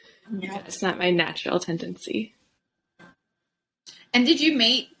it's not my natural tendency. And did you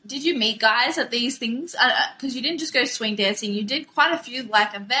meet guys at these things? Because you didn't just go swing dancing. You did quite a few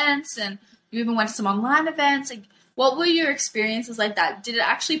like events, and you even went to some online events. Like, what were your experiences like that? Did it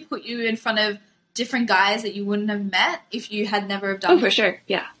actually put you in front of different guys that you wouldn't have met if you had never done? Oh, for sure.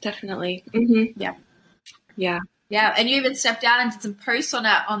 Yeah, definitely. Mm-hmm. Yeah. Yeah, and you even stepped out and did some posts on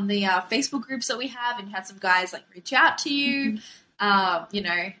the Facebook groups that we have, and you had some guys like reach out to you.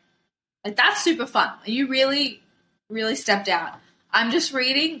 Like that's super fun. You really, really stepped out. I'm just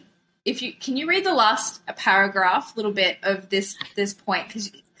reading. Can you read the last paragraph, little bit of this point,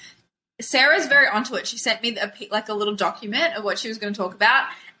 because Sarah's very onto it. She sent me a little document of what she was going to talk about,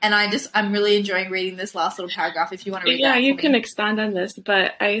 and I'm really enjoying reading this last little paragraph. If you want to read that, you can expand on this.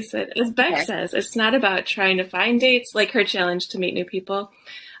 But I said, as Beck says, it's not about trying to find dates, like her challenge to meet new people.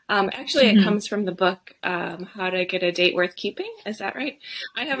 Actually, it comes from the book, How to Get a Date Worth Keeping. Is that right?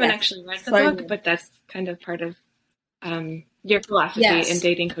 I haven't actually read the book, but that's kind of part of your philosophy in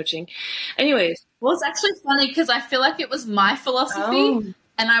dating coaching. Anyways. Well, it's actually funny because I feel like it was my philosophy,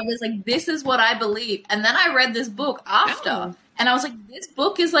 and I was like, this is what I believe. And then I read this book after, and I was like, this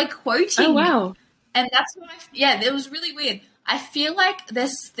book is like quoting. Oh, wow. Me. And that's what it was really weird. I feel like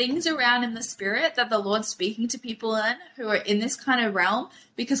there's things around in the spirit that the Lord's speaking to people in who are in this kind of realm,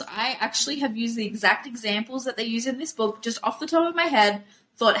 because I actually have used the exact examples that they use in this book just off the top of my head,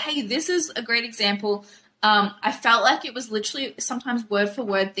 thought, hey, this is a great example. I felt like it was literally sometimes word for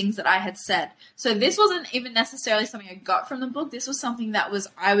word things that I had said. So this wasn't even necessarily something I got from the book. This was something that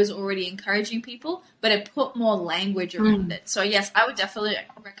I was already encouraging people, but it put more language around it. So yes, I would definitely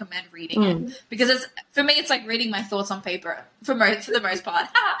recommend reading it, because for me, it's like reading my thoughts on paper for the most part.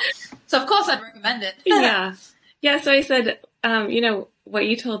 So of course I'd recommend it. Yeah. So I said, what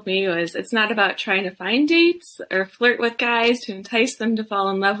you told me was it's not about trying to find dates or flirt with guys to entice them to fall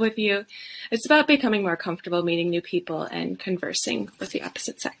in love with you. It's about becoming more comfortable meeting new people and conversing with the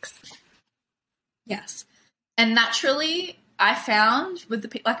opposite sex. Yes. And naturally, I found with the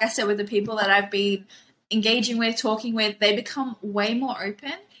people that I've been engaging with, talking with, they become way more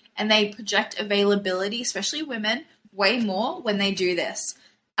open and they project availability, especially women, way more when they do this.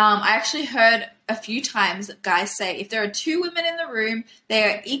 I actually heard a few times that guys say, if there are two women in the room, they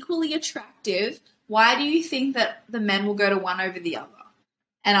are equally attractive. Why do you think that the men will go to one over the other?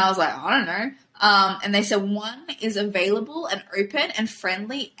 And I was like, I don't know. And they said one is available and open and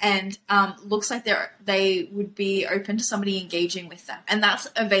friendly and looks like they would be open to somebody engaging with them. And that's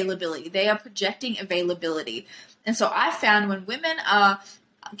availability. They are projecting availability. And so I found when women are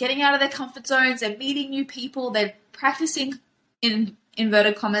getting out of their comfort zones, they're meeting new people, they're practicing in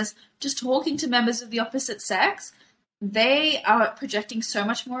inverted commas, just talking to members of the opposite sex, they are projecting so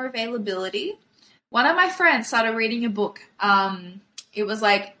much more availability. One of my friends started reading a book. It was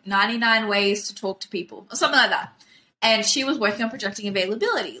like 99 Ways to Talk to People or something like that. And she was working on projecting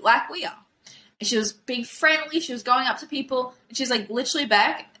availability like we are. And she was being friendly. She was going up to people. And she's like, literally,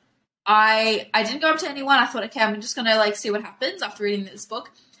 Beck, I didn't go up to anyone. I thought, okay, I'm just going to like see what happens after reading this book.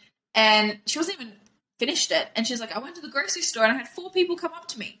 And she wasn't even finished it, and she's like, I went to the grocery store and I had 4 people come up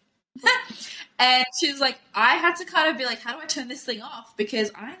to me. And she was like, I had to kind of be like, how do I turn this thing off,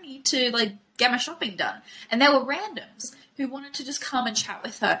 because I need to like get my shopping done. And there were randoms who wanted to just come and chat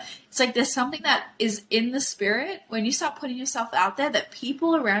with her. It's like there's something that is in the spirit when you start putting yourself out there that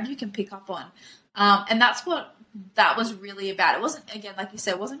people around you can pick up on. And that's what that was really about. It wasn't, again, like you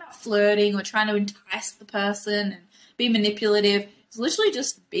said, it wasn't about flirting or trying to entice the person and be manipulative. It's literally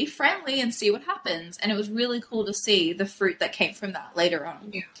just be friendly and see what happens. And it was really cool to see the fruit that came from that later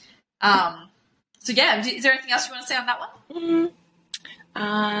on. Yeah. So yeah, is there anything else you want to say on that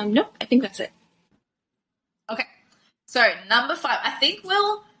one? Nope, I think that's it. Okay. So number 5, I think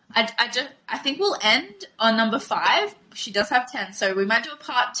we'll end on number 5. She does have 10, so we might do a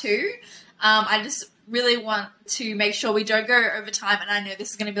part 2. I just really want to make sure we don't go over time, and I know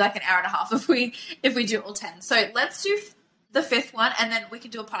this is going to be like an hour and a half if we do all 10. So let's do the 5th one, and then we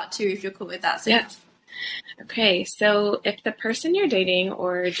can do a part 2 if you're cool with that. So yes. Okay, so if the person you're dating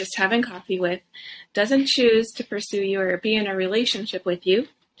or just having coffee with doesn't choose to pursue you or be in a relationship with you,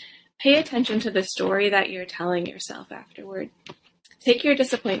 pay attention to the story that you're telling yourself afterward. Take your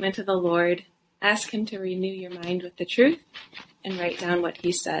disappointment to the Lord, ask Him to renew your mind with the truth, and write down what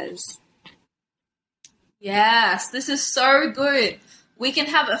He says. Yes, this is so good. We can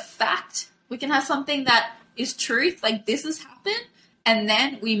have a fact We can have something that is truth, like this has happened, and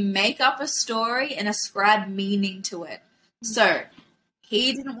then we make up a story and ascribe meaning to it. So,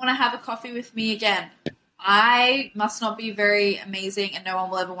 he didn't want to have a coffee with me again. I must not be very amazing and no one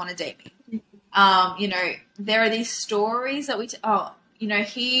will ever want to date me. There are these stories that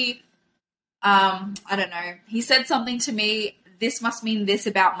I don't know, he said something to me, this must mean this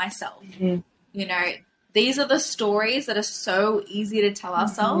about myself. These are the stories that are so easy to tell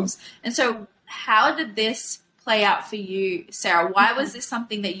ourselves. And so how did this play out for you, Sarah? Why was this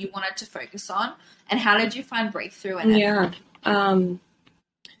something that you wanted to focus on? And how did you find breakthrough in it? Yeah.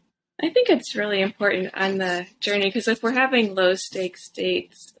 I think it's really important on the journey, because if we're having low stakes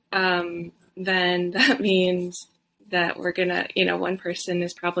dates, then that means that we're going to, one person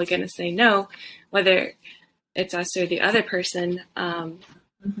is probably going to say no, whether it's us or the other person,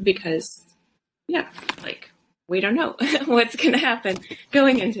 because, we don't know what's going to happen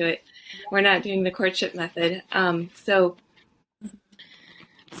going into it. We're not doing the courtship method. So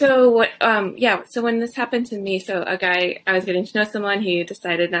when this happened to me, so a guy, I was getting to know someone, he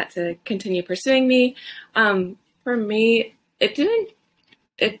decided not to continue pursuing me. For me,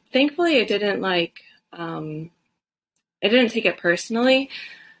 thankfully it didn't I didn't take it personally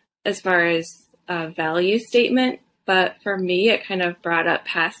as far as a value statement, but for me, it kind of brought up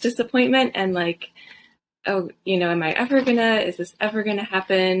past disappointment and am I ever is this ever gonna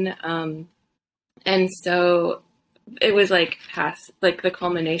happen? And so it was past, the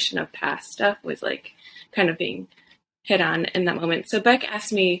culmination of past stuff was kind of being hit on in that moment. So Beck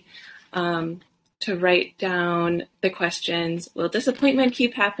asked me to write down the questions: will disappointment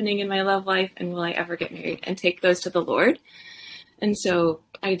keep happening in my love life, and will I ever get married? And take those to the Lord. And so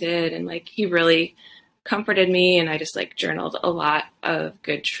I did, and he really comforted me, and I just journaled a lot of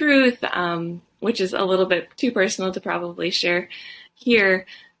good truth, which is a little bit too personal to probably share here.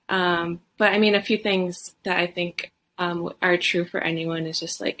 But I mean, a few things that I think are true for anyone is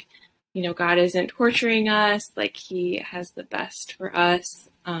just God isn't torturing us. He has the best for us.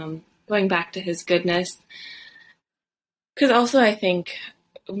 Going back to his goodness. Because also I think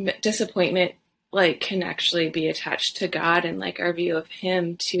disappointment can actually be attached to God and our view of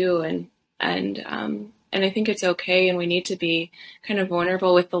him too. And I think it's okay, and we need to be kind of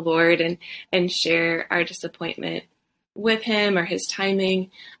vulnerable with the Lord and share our disappointment with him or his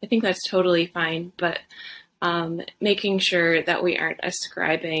timing. I think that's totally fine, but making sure that we aren't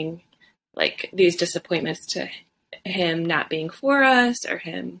ascribing these disappointments to him not being for us, or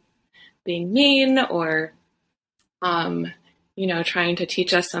him being mean, or trying to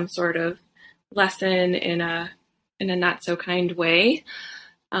teach us some sort of lesson in a not so kind way.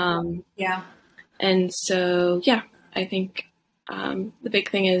 And so I think the big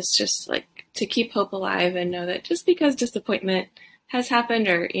thing is just to keep hope alive and know that just because disappointment has happened,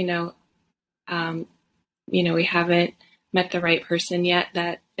 or we haven't met the right person yet,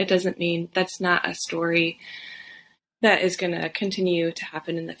 that it doesn't mean that's not a story that is going to continue to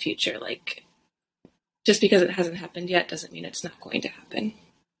happen in the future. Just because it hasn't happened yet doesn't mean it's not going to happen.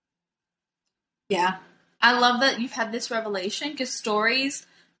 Yeah. I love that you've had this revelation, because stories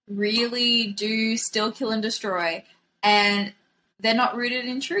really do still kill and destroy, and they're not rooted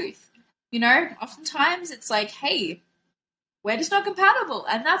in truth. Oftentimes it's hey, we're just not compatible,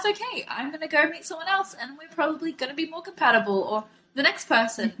 and that's okay. I'm going to go meet someone else, and we're probably going to be more compatible, or the next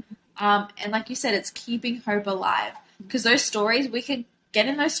person. And like you said, it's keeping hope alive, because those stories, we can get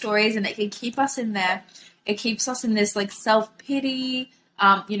in those stories and it can keep us in there. It keeps us in this self-pity.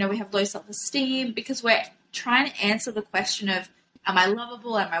 We have low self-esteem because we're trying to answer the question of, am I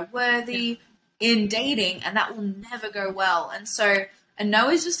lovable? Am I worthy in dating? And that will never go well. And so a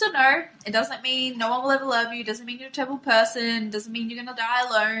no is just a no. It doesn't mean no one will ever love you. It doesn't mean you're a terrible person. It doesn't mean you're going to die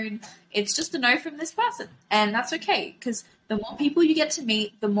alone. It's just a no from this person. And that's okay, because the more people you get to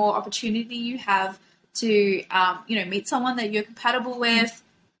meet, the more opportunity you have to, meet someone that you're compatible with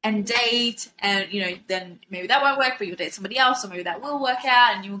and date. And, then maybe that won't work, but you'll date somebody else, or maybe that will work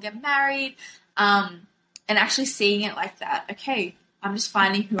out and you will get married. And actually seeing it like that. Okay, I'm just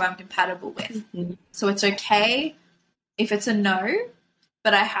finding who I'm compatible with. Mm-hmm. So it's okay if it's a no,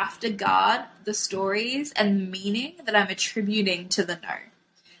 but I have to guard the stories and meaning that I'm attributing to the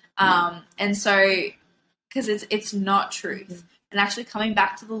no. And so, because it's not truth. And actually coming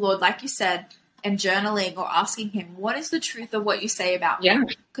back to the Lord, like you said, and journaling or asking him, what is the truth of what you say about me?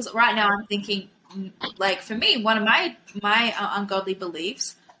 Because right now I'm thinking, for me, one of my ungodly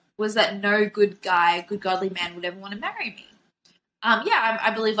beliefs was that no good guy, good godly man would ever want to marry me.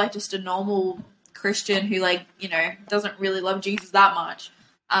 I believe just a normal Christian who doesn't really love Jesus that much,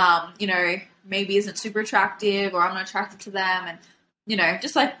 maybe isn't super attractive, or I'm not attracted to them, and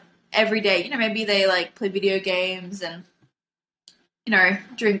just every day. Maybe they like play video games and,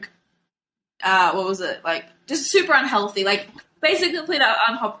 drink, what was it? Like just super unhealthy, like basically complete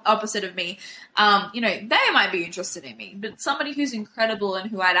opposite of me. They might be interested in me, but somebody who's incredible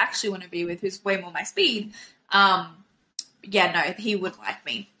and who I'd actually want to be with, who's way more my speed, he would like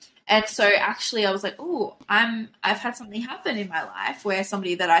me. And so actually I was like, I've had something happen in my life where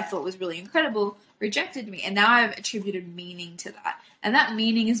somebody that I thought was really incredible rejected me. And now I've attributed meaning to that. And that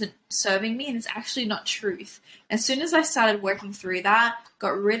meaning isn't serving me, and it's actually not truth. As soon as I started working through that,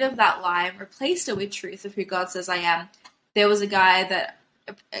 got rid of that lie and replaced it with truth of who God says I am, there was a guy that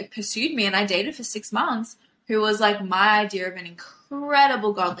pursued me and I dated for 6 months who was like my idea of an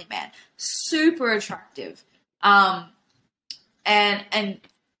incredible godly man, super attractive. And it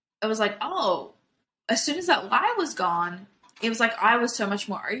was like, as soon as that lie was gone, it was like I was so much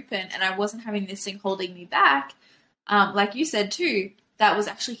more open and I wasn't having this thing holding me back. Like you said too, that was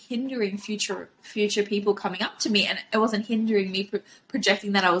actually hindering future people coming up to me, and it wasn't hindering me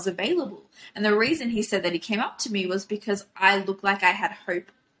projecting that I was available. And the reason he said that he came up to me was because I looked like I had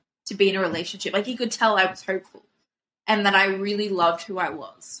hope to be in a relationship. Like he could tell I was hopeful and that I really loved who I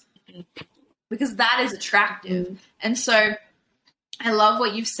was, because that is attractive. And so I love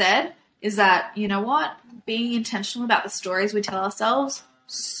what you've said, is that, you know what, being intentional about the stories we tell ourselves,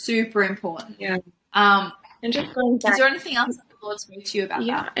 super important. Yeah. And just going back, is there anything else that the Lord spoke to you about that?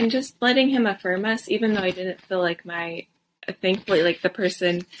 Yeah, and just letting him affirm us, even though I didn't feel like thankfully, like the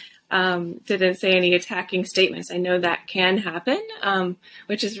person didn't say any attacking statements. I know that can happen,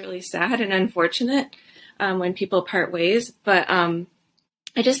 which is really sad and unfortunate when people part ways. But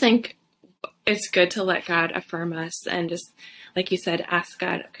I just think it's good to let God affirm us and just, like you said, ask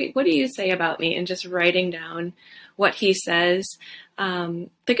God, okay, what do you say about me? And just writing down what he says. The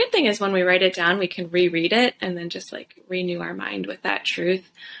good thing is when we write it down, we can reread it and then just like renew our mind with that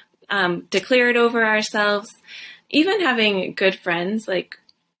truth, declare it over ourselves. Even having good friends, like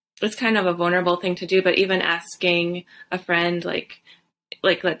it's kind of a vulnerable thing to do, but even asking a friend,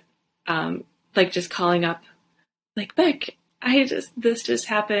 just calling up, like, Beck, this just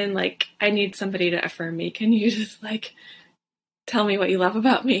happened. Like, I need somebody to affirm me. Can you just like tell me what you love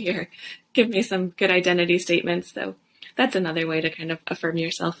about me, or give me some good identity statements? So that's another way to kind of affirm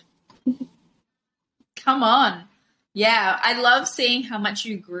yourself. Come on. Yeah, I love seeing how much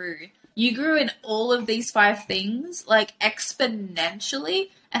you grew. You grew in all of these 5 things, like exponentially,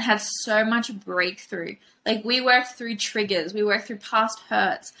 and had so much breakthrough. Like we worked through triggers, we worked through past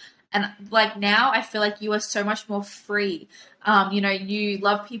hurts. And like now I feel like you are so much more free. You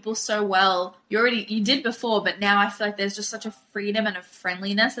love people so well. You did before, but now I feel like there's just such a freedom and a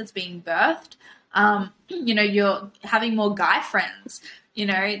friendliness that's being birthed. You're having more guy friends.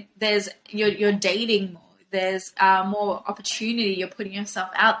 You're dating more. There's more opportunity. You're putting yourself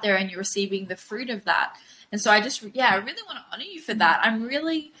out there and you're receiving the fruit of that. And so I really want to honor you for that. I'm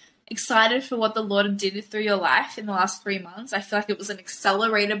really excited for what the Lord did through your life in the last 3 months. I feel like it was an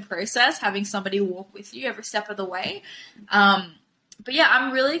accelerated process, having somebody walk with you every step of the way. But yeah,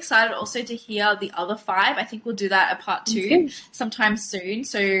 I'm really excited also to hear the other 5. I think we'll do that at part 2 sometime soon.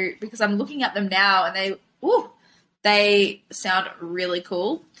 So, because I'm looking at them now and they sound really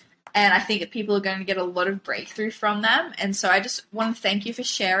cool. And I think that people are going to get a lot of breakthrough from them. And so I just want to thank you for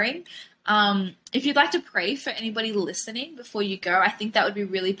sharing. If you'd like to pray for anybody listening before you go, I think that would be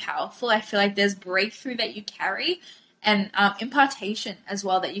really powerful. I feel like there's breakthrough that you carry and impartation as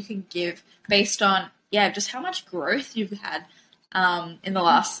well that you can give based on, just how much growth you've had in the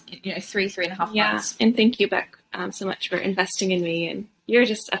last, 3.5 months. And thank you, Beck, so much for investing in me. And you're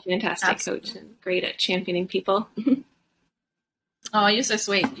just a fantastic coach and great at championing people. Oh, you're so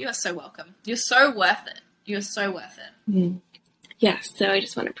sweet. You are so welcome. You're so worth it. You're so worth it. Mm. Yeah, so I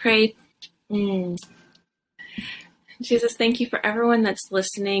just want to pray. Jesus, thank you for everyone that's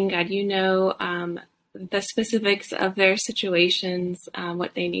listening. God, you know the specifics of their situations,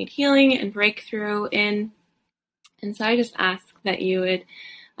 what they need healing and breakthrough in. And so I just ask that you would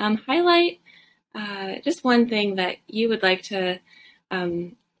highlight just one thing that you would like to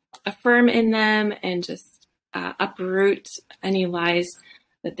affirm in them, and just uproot any lies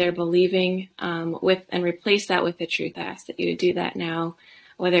that they're believing with, and replace that with the truth. I ask that you would do that now,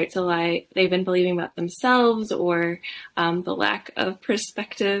 whether it's a lie they've been believing about themselves or the lack of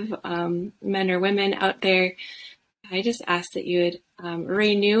perspective, men or women out there. I just ask that you would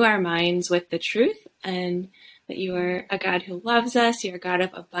renew our minds with the truth, and that you are a God who loves us. You're a God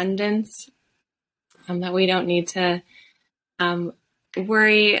of abundance, that we don't need to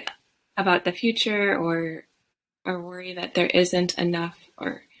worry about the future or worry that there isn't enough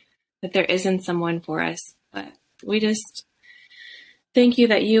or that there isn't someone for us. But we just thank you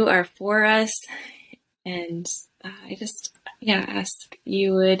that you are for us. And I just, ask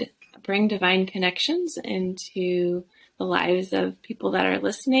you would bring divine connections into the lives of people that are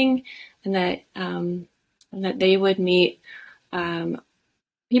listening, and that they would meet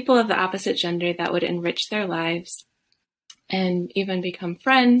people of the opposite gender that would enrich their lives and even become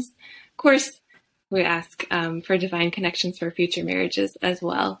friends. Of course, we ask for divine connections for future marriages as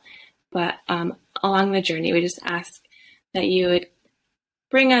well. But along the journey, we just ask that you would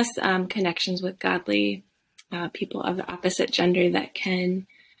bring us connections with godly people of the opposite gender that can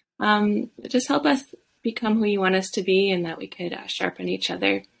just help us become who you want us to be, and that we could sharpen each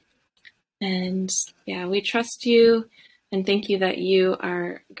other. And we trust you and thank you that you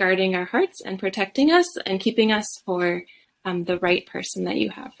are guarding our hearts and protecting us and keeping us for the right person that you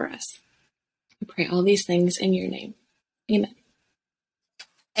have for us. We pray all these things in your name. Amen.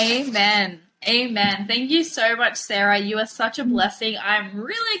 Amen. Amen. Thank you so much, Sarah. You are such a blessing. I'm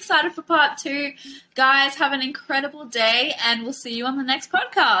really excited for part 2. Guys, have an incredible day, and we'll see you on the next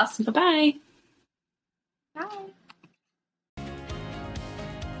podcast. Bye-bye. Bye.